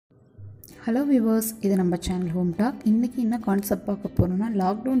Hello viewers, இது நம்ம channel home talk. இன்றைக்கி என்ன கான்செப்ட் பார்க்க போகிறோம்னா,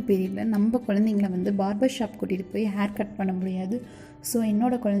 லாக்டவுன் பீரியடில் நம்ம குழந்தைங்கள வந்து பார்பர் ஷாப் கூட்டிகிட்டு போய் ஹேர் கட் பண்ண முடியாது. ஸோ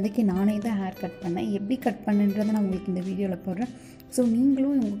என்னோடய குழந்தைக்கு நானே தான் ஹேர் கட் பண்ணேன். எப்படி கட் பண்ணுன்றதை நான் உங்களுக்கு இந்த வீடியோவில் போடுறேன். ஸோ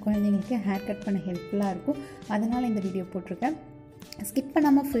நீங்களும் உங்கள் குழந்தைங்களுக்கு ஹேர் கட் பண்ண ஹெல்ப்ஃபுல்லாக இருக்கும். அதனால் இந்த வீடியோ போட்டிருக்கேன். ஸ்கிப்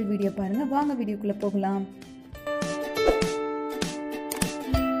பண்ணாமல் ஃபுல் வீடியோ பாருங்கள். வாங்க வீடியோக்குள்ளே போகலாம்.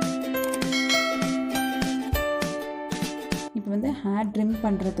 இப்போ வந்து ஹேர் ட்ரிம்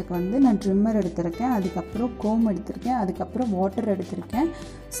பண்ணுறதுக்கு வந்து நான் ட்ரிம்மர் எடுத்திருக்கேன், அதுக்கப்புறம் கோம் எடுத்திருக்கேன், அதுக்கப்புறம் வாட்டர் எடுத்திருக்கேன்.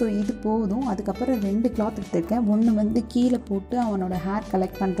 ஸோ இது போதும். அதுக்கப்புறம் 2 கிளாத் எடுத்திருக்கேன். ஒன்று வந்து கீழே போட்டு அவனோட ஹேர்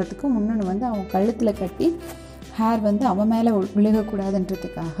கலெக்ட் பண்ணுறதுக்கும், இன்னொன்று வந்து அவன் கழுத்தில் கட்டி ஹேர் வந்து அவன் மேலே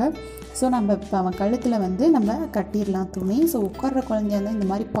விழுகக்கூடாதுன்றதுக்காக. ஸோ நம்ம இப்போ அவன் கழுத்தில் வந்து நம்ம கட்டிடலாம் துணி. ஸோ உட்கார்ற குழந்தையா இருந்தால் இந்த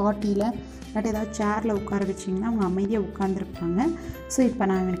மாதிரி பாட்டியில் இல்லாட்டி ஏதாவது சேரில் உட்கார வச்சிங்கன்னா அவங்க அமைதியாக உட்காந்துருப்பாங்க. ஸோ இப்போ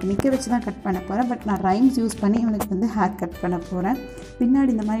நான் இவனுக்கு நிற்க வச்சு தான் கட் பண்ண போகிறேன். பட் நான் ரைம்ஸ் யூஸ் பண்ணி இவனுக்கு வந்து ஹேர் கட் பண்ண போகிறேன்.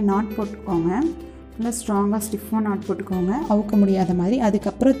 பின்னாடி இந்த மாதிரி நாட் போட்டுக்கோங்க, நல்லா ஸ்ட்ராங்காக ஸ்டிஃபாக நாட் போட்டுக்கோங்க, அவுக்க முடியாத மாதிரி.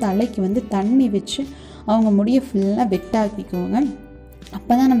 அதுக்கப்புறம் தலைக்கு வந்து தண்ணி வச்சு அவங்க முடியை ஃபுல்லாக வெட்டாக்கிக்கோங்க.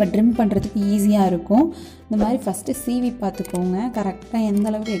 அப்போ தான் நம்ம ட்ரிம் பண்ணுறதுக்கு ஈஸியாக இருக்கும். இந்த மாதிரி ஃபஸ்ட்டு சீவி பார்த்துக்கோங்க, கரெக்டாக எந்த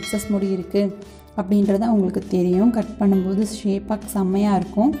அளவுக்கு எக்ஸஸ் முடி இருக்குது அப்படின்றத உங்களுக்கு தெரியும். கட் பண்ணும்போது ஷேப்பாக செம்மையாக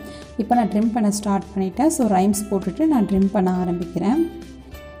இருக்கும். இப்போ நான் ட்ரிம் பண்ண ஸ்டார்ட் பண்ணிவிட்டேன். ஸோ ரைம்ஸ் போட்டுட்டு நான் ட்ரிம் பண்ண ஆரம்பிக்கிறேன்.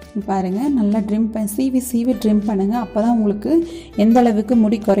 பாருங்கள், நல்லா ட்ரிம் சீவி ட்ரிம் பண்ணுங்கள். அப்போ தான் உங்களுக்கு எந்த அளவுக்கு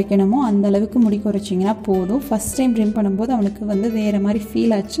முடி குறைக்கணுமோ அந்த அளவுக்கு முடி குறைச்சிங்கன்னா போதும். ஃபஸ்ட் டைம் ட்ரிம் பண்ணும்போது அவனுக்கு வந்து வேறு மாதிரி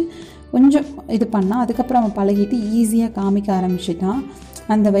ஃபீல் ஆச்சு. கொஞ்சம் இது பண்ணால் அதுக்கப்புறம் அவன் பழகிட்டு ஈஸியாக காமிக்க ஆரம்பிச்சிட்டான்.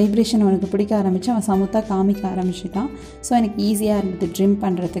 அந்த வைப்ரேஷன் அவனுக்கு பிடிக்க ஆரம்பித்து அவன் சமத்தாக காமிக்க ஆரம்பிச்சிட்டான். ஸோ எனக்கு ஈஸியாக இருந்தது ட்ரிம்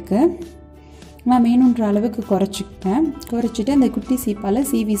பண்ணுறதுக்கு. நான் வேணுன்ற அளவுக்கு குறைச்சிட்டு அந்த குட்டி சீப்பால்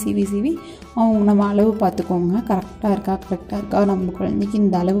சீவி அவங்க நம்ம அளவு பார்த்துக்கோங்க, கரெக்டாக இருக்கா நம்ம குழந்தைக்கு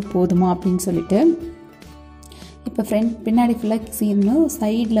இந்த அளவு போதுமா அப்படின்னு சொல்லிட்டு. இப்போ பின்னாடி ஃபுல்லாக சீவணும்,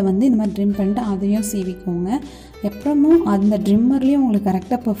 சைடில் வந்து இந்த மாதிரி ட்ரிம் பண்ணிட்டு அதையும் சீவிக்கோங்க. எப்பவும் அந்த ட்ரிம்மர்லேயும் உங்களுக்கு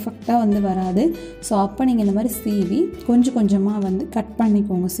கரெக்டாக பர்ஃபெக்டாக வந்து வராது. ஸோ அப்போ நீங்கள் இந்த மாதிரி சீவி கொஞ்சம் கொஞ்சமாக வந்து கட்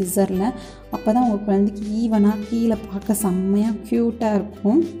பண்ணிக்கோங்க சிசரில். அப்போ தான் உங்கள் குழந்தைக்கு ஈவனாக கீழே பார்க்க செம்மையாக க்யூட்டாக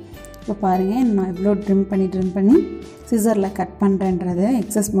இருக்கும். இப்போ பாருங்கள், நான் எவ்வளோ ட்ரிம் பண்ணி சிசரில் கட் பண்ணுறேன்றது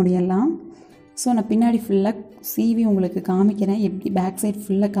எக்ஸஸ் முடியெல்லாம். ஸோ நான் பின்னாடி ஃபுல்லாக சீவி உங்களுக்கு காமிக்கிறேன் எப்படி பேக் சைட்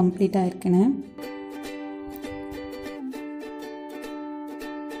ஃபுல்லாக கம்ப்ளீட்டாக இருக்குன்னு.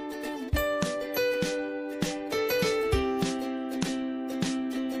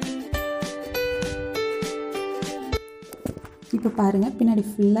 இப்போ பாருங்கள், பின்னாடி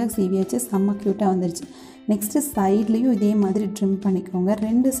ஃபுல்லாக சீவியாச்சு, செம்ம க்யூட்டாக வந்துருச்சு. நெக்ஸ்ட்டு சைட்லேயும் இதே மாதிரி ட்ரிம் பண்ணிக்கோங்க,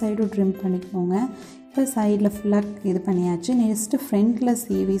 2 சைடும் ட்ரிம் பண்ணிக்கோங்க. இப்போ சைடில் ஃபுல்லாக இது பண்ணியாச்சு. நெக்ஸ்ட்டு ஃப்ரண்ட்டில்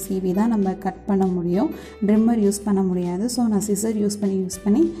சீவி தான் நம்ம கட் பண்ண முடியும், ட்ரிம்மர் யூஸ் பண்ண முடியாது. ஸோ நான் சிசர் யூஸ்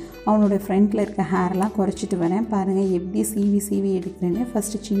பண்ணி அவனோட ஃப்ரண்ட்டில் இருக்க ஹேர்லாம் குறைச்சிட்டு வரேன். பாருங்கள் எப்படி சீவி எடுக்கிறேன்னு.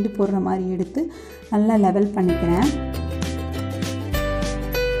 ஃபஸ்ட்டு சிண்டு போடுற மாதிரி எடுத்து நல்லா லெவல் பண்ணிக்கிறேன்.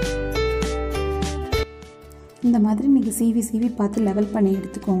 இந்த மாதிரி நீங்கள் சீவி பார்த்து லெவல் பண்ணி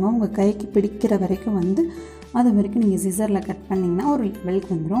எடுத்துக்கோங்க. உங்கள் கைக்கு பிடிக்கிற வரைக்கும் வந்து அது வரைக்கும் நீங்கள் சிசரில் கட் பண்ணிங்கன்னா ஒரு லெவலுக்கு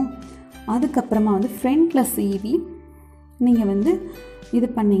வந்துடும். அதுக்கப்புறமா வந்து ஃப்ரண்ட்டில் சீவி நீங்கள் வந்து இது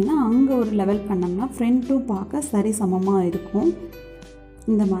பண்ணிங்கன்னா அங்கே ஒரு லெவல் பண்ணோம்னா ஃப்ரண்ட்டும் பார்க்க சரி சமமாக இருக்கும்.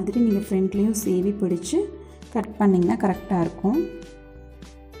 இந்த மாதிரி நீங்கள் ஃப்ரண்ட்லேயும் சீவி பிடிச்சி கட் பண்ணிங்கன்னா கரெக்டாக இருக்கும்.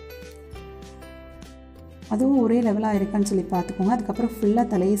 அதுவும் ஒரே லெவலாக இருக்கான்னு சொல்லி பார்த்துக்கோங்க. அதுக்கப்புறம் ஃபுல்லாக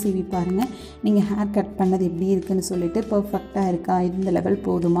தலையை சீவி பாருங்கள், நீங்கள் ஹேர் கட் பண்ணது எப்படி இருக்குதுன்னு சொல்லிவிட்டு பர்ஃபெக்டாக இருக்கா, இந்த லெவல்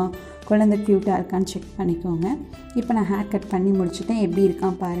போதுமா, குழந்தை க்யூட்டாக இருக்கான்னு செக் பண்ணிக்கோங்க. இப்போ நான் ஹேர் கட் பண்ணி முடிச்சுட்டேன். எப்படி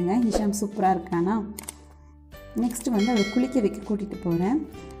இருக்கான் பாருங்கள், ஹிஷாம் சூப்பராக இருக்கானா. நெக்ஸ்ட்டு வந்து அவர் குளிக்க வைக்க கூட்டிகிட்டு போகிறேன்.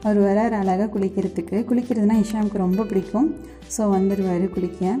 அவர் வராரு அழகாக குளிக்கிறதுனா ஹிஷாமுக்கு ரொம்ப பிடிக்கும். ஸோ வந்துடுவார்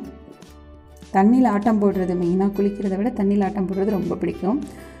குளிக்க. தண்ணியில் ஆட்டம் போடுறது மெயினாக, குளிக்கிறத விட தண்ணியில் ஆட்டம் போடுறது ரொம்ப பிடிக்கும்.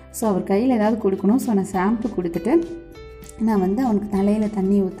 ஸோ அவர் கையில் ஏதாவது கொடுக்கணும். ஸோ நான் ஷாம்பு கொடுத்துட்டு நான் வந்து அவனுக்கு தலையில்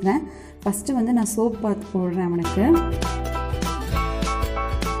தண்ணி ஊற்றுறேன். ஃபஸ்ட்டு வந்து நான் சோப் பாத் போடுறேன் அவனுக்கு.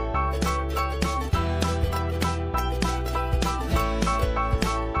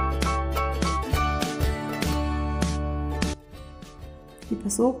 இப்போ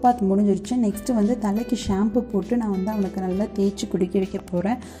சோப் பாத் முடிஞ்சிருச்சு. நெக்ஸ்ட்டு வந்து தலைக்கு ஷாம்பு போட்டு நான் வந்து அவனுக்கு நல்லா தேய்ச்சி குடிக்க வைக்க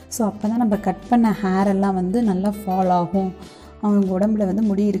போகிறேன். ஸோ அப்போ தான் நம்ம கட் பண்ண ஹேரெல்லாம் வந்து நல்லா ஃபால் ஆகும், அவங்க உடம்புல வந்து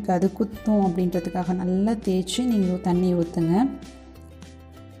முடி இருக்காது, குத்தும் அப்படின்றதுக்காக நல்லா தேய்ச்சி நீங்கள் தண்ணி ஊற்றுங்க.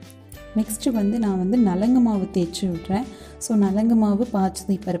 நெக்ஸ்ட்டு வந்து நான் வந்து நலங்கு மாவு தேய்ச்சி விட்றேன். ஸோ நலங்கு மாவு,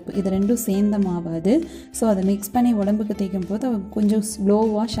 பாசி பருப்பு இது 2ம் சேர்ந்த மாவு அது. ஸோ அதை மிக்ஸ் பண்ணி உடம்புக்கு தேய்க்கும் போது அவங்க கொஞ்சம்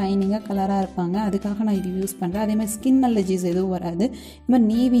க்ளோவாக ஷைனிங்காக கலராக இருப்பாங்க. அதுக்காக நான் இது யூஸ் பண்ணுறேன். அதேமாதிரி ஸ்கின் அலர்ஜிஸ் எதுவும் வராது. இது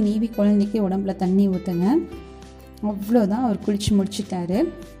மாதிரி நீவி குழந்தைக்கு உடம்புல தண்ணி ஊற்றுங்க. அவ்வளோதான், அவர் குளித்து முடிச்சிட்டாரு.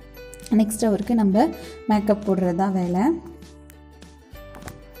 நெக்ஸ்ட் அவருக்கு நம்ம மேக்கப் போடுறது தான் வேலை.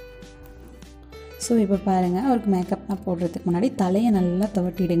 ஸோ இப்போ பாருங்கள், அவருக்கு மேக்கப்லாம் போடுறதுக்கு முன்னாடி தலையை நல்லா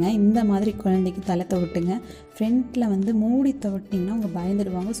துவட்டிடுங்க. இந்த மாதிரி குழந்தைக்கு தலை துவட்டுங்க. ஃப்ரண்ட்டில் வந்து மூடி துவட்டிங்கன்னா அவங்க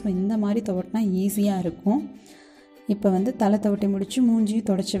பயந்துடுவாங்க. ஸோ இந்த மாதிரி துவட்டினா ஈஸியாக இருக்கும். இப்போ வந்து தலை துவட்டி முடித்து மூஞ்சியும்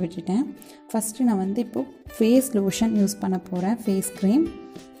தொடச்சி விட்டுட்டேன். ஃபஸ்ட்டு நான் வந்து இப்போது ஃபேஸ் லோஷன் யூஸ் பண்ண போகிறேன், ஃபேஸ் க்ரீம்.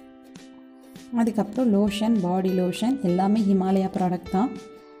 அதுக்கப்புறம் லோஷன், பாடி லோஷன் எல்லாமே ஹிமாலயா ப்ராடக்ட் தான்.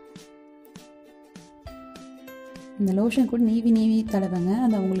 இந்த லோஷன் கூட நீவி தடவைங்க.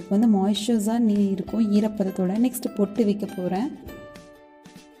 அது அவங்களுக்கு வந்து மாய்ஸ்சரைஸாக இருக்கும் ஈரப்பதத்தோட. நெக்ஸ்ட்டு பொட்டு வைக்க போகிறேன்.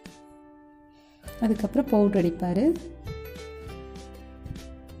 அதுக்கப்புறம் பவுடர் அடிப்பார்.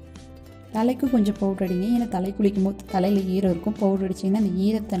 தலைக்கும் கொஞ்சம் பவுடர் அடிங்க. ஏன்னா தலை குளிக்கும் போது தலையில் ஈரம் இருக்கும். பவுடர் அடிச்சிங்கன்னா அந்த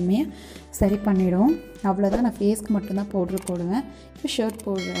ஈரத்தன்மையை சரி பண்ணிவிடும். அவ்வளோதான். நான் ஃபேஸ்க்கு மட்டும்தான் பவுட்ரு போடுவேன். இப்போ ஷர்ட்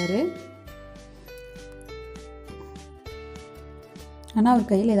போடுறாரு. ஆனால் அவர்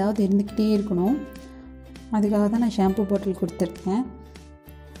கையில் ஏதாவது இருந்துக்கிட்டே இருக்கணும். அதுக்காக தான் நான் ஷாம்பு பாட்டில் கொடுத்துருக்கேன்.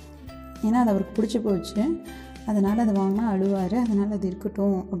 ஏன்னா அது அவருக்கு பிடிச்சி போச்சு. அதனால் அதை வாங்கினா அழுவார். அதனால் அது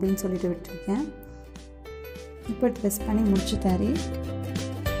இருக்கட்டும் அப்படின்னு சொல்லிட்டு விட்டுருக்கேன். இப்போ ட்ரெஸ் பண்ணி முடிச்சுட்டாரு.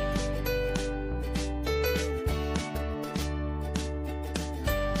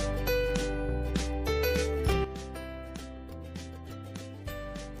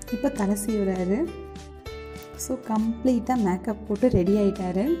 இப்போ தலை சீவுறாரு. ஸோ கம்ப்ளீட்டாக மேக்கப் போட்டு ரெடி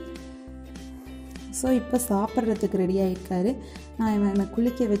ஆகிட்டாரு. ஸோ இப்போ சாப்பிட்றதுக்கு ரெடி ஆகிருக்காரு. நான் இவனை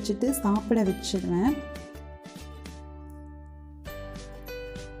குளிக்க வச்சுட்டு சாப்பிட வச்சுடுவேன்.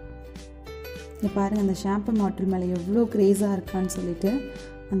 இப்போ பாருங்கள், அந்த ஷாம்பு பாட்டில் மேலே எவ்வளோ க்ரேஸாக இருக்கான்னு சொல்லிட்டு.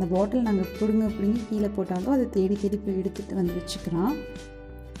 அந்த பாட்டில் நாங்கள் பிடுங்கி கீழே போட்டாலும் அதை தேடி போய் எடுத்துகிட்டு வந்து வச்சுக்கிறான்.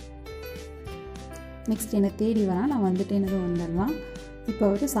 நெக்ஸ்ட் என்னை தேடி வரான். நான் வந்துட்டு என்னதும் வந்துடலாம். இப்போ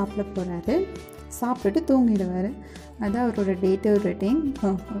அவர் சாப்பிட போகிறாரு. சாப்பிட்டுட்டு தூங்கிடுவார். அதுதான் அவரோட டே டு ரொட்டீன்,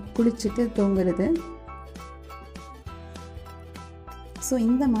 குளிச்சுட்டு தூங்குறது. ஸோ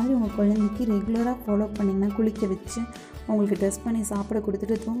இந்த மாதிரி உங்கள் குழந்தைக்கு ரெகுலராக ஃபாலோ பண்ணிங்கன்னா, குளிக்க வச்சு அவங்களுக்கு ட்ரெஸ் பண்ணி சாப்பிட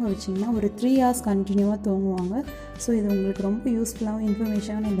கொடுத்துட்டு தூங்க வச்சிங்கன்னா ஒரு 3 hours கண்டினியூவாக தூங்குவாங்க. ஸோ இது உங்களுக்கு ரொம்ப யூஸ்ஃபுல்லாகவும்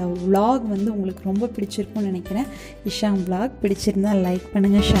இன்ஃபர்மேஷனாக இந்த vlog வந்து உங்களுக்கு ரொம்ப பிடிச்சிருக்கும்னு நினைக்கிறேன். ஹிஷாம் vlog பிடிச்சிருந்தால் லைக்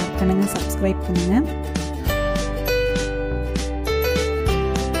பண்ணுங்கள், ஷேர் பண்ணுங்கள், சப்ஸ்கிரைப் பண்ணுங்கள்.